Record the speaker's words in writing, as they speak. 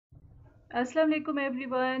Assalamu alaikum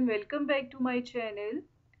everyone, welcome back to my channel.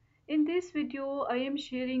 In this video, I am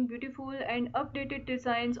sharing beautiful and updated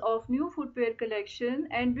designs of new footwear collection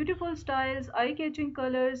and beautiful styles, eye-catching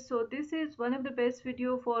colors. So this is one of the best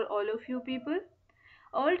video for all of you people.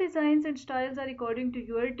 All designs and styles are according to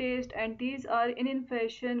your taste and these are in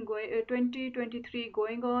fashion 2023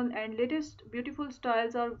 going on, and latest beautiful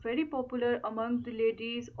styles are very popular among the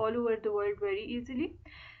ladies all over the world very easily.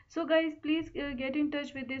 So guys, please get in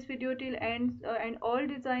touch with this video till end, and all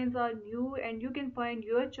designs are new and you can find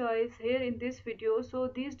your choice here in this video. So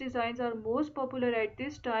these designs are most popular at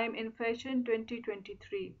this time in fashion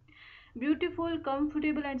 2023. Beautiful,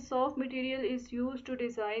 comfortable and soft material is used to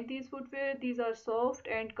design these footwear. These are soft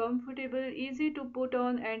and comfortable, easy to put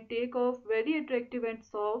on and take off, very attractive and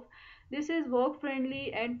soft. This is walk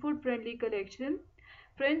friendly and foot friendly collection.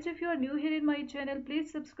 Friends, if you are new here in my channel,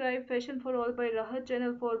 please subscribe Fashion for All by Rahat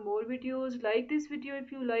channel for more videos. Like this video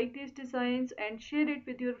if you like these designs and share it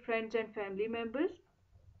with your friends and family members.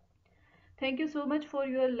 Thank you so much for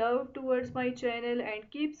your love towards my channel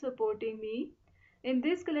and keep supporting me. In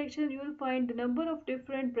this collection you will find a number of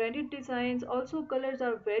different branded designs. Also colors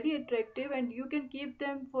are very attractive and you can keep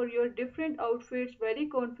them for your different outfits very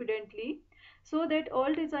confidently. So that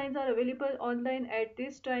all designs are available online at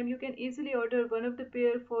this time. You can easily order one of the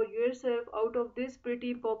pair for yourself out of this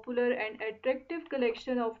pretty popular and attractive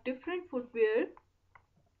collection of different footwear,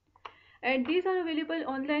 and these are available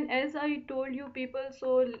online as I told you people.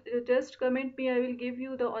 So just comment me, I will give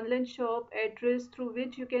you the online shop address through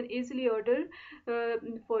which you can easily order uh,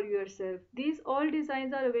 for yourself. These all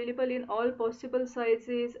designs are available in all possible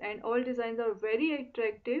sizes and all designs are very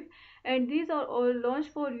attractive, and these are all launched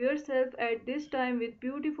for yourself at this time with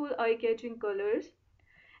beautiful eye-catching colors.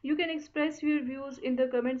 You can express your views in the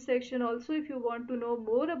comment section. Also, if you want to know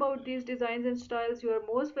more about these designs and styles, you are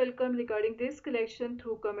most welcome regarding this collection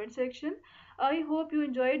through comment section. I hope you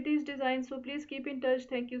enjoyed these designs, so please keep in touch.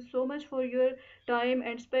 Thank you so much for your time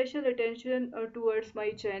and special attention towards my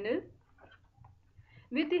channel.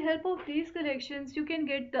 With the help of these collections, you can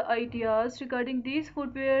get the ideas regarding these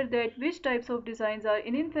footwear, that which types of designs are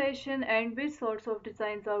in fashion and which sorts of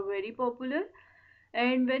designs are very popular.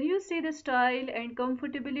 And when you see the style and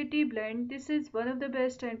comfortability blend, this is one of the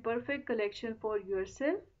best and perfect collection for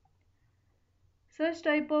yourself. Such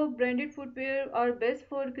type of branded footwear are best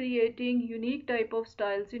for creating unique type of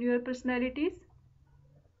styles in your personalities.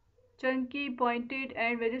 Chunky, pointed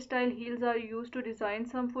and very style heels are used to design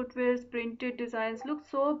some footwears. Printed designs look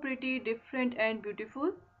so pretty, different and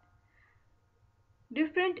beautiful.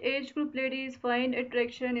 Different age group ladies find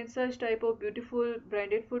attraction in such type of beautiful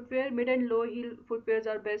branded footwear. Mid and low heel footwears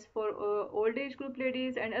are best for old age group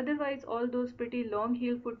ladies, and otherwise all those pretty long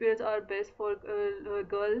heel footwears are best for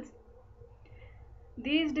girls.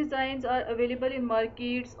 These designs are available in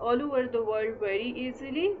markets all over the world very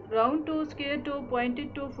easily. Round toe, square toe,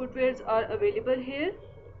 pointed toe footwears are available here.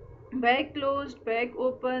 Bag closed, bag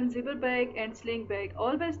open, zipper bag and sling bag.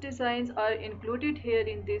 All best designs are included here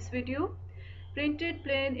in this video. Printed,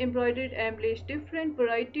 plain, embroidered, embellished, different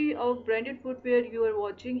variety of branded footwear you are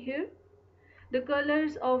watching here. The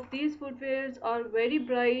colors of these footwears are very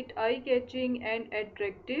bright, eye-catching and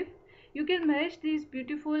attractive. You can match these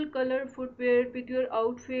beautiful color footwear with your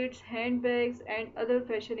outfits, handbags and other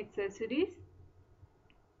fashion accessories.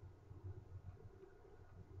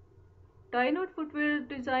 Tie knot footwear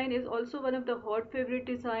design is also one of the hot favorite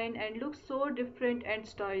design and looks so different and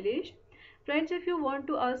stylish. Friends, if you want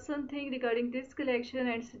to ask something regarding this collection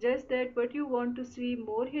and suggest that what you want to see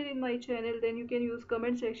more here in my channel, then you can use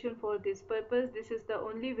comment section for this purpose. This is the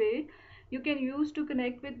only way you can use to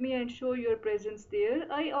connect with me and show your presence there.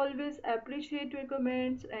 I always appreciate your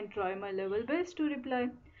comments and try my level best to reply.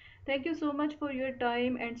 Thank you so much for your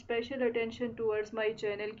time and special attention towards my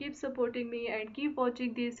channel. Keep supporting me and keep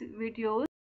watching these videos.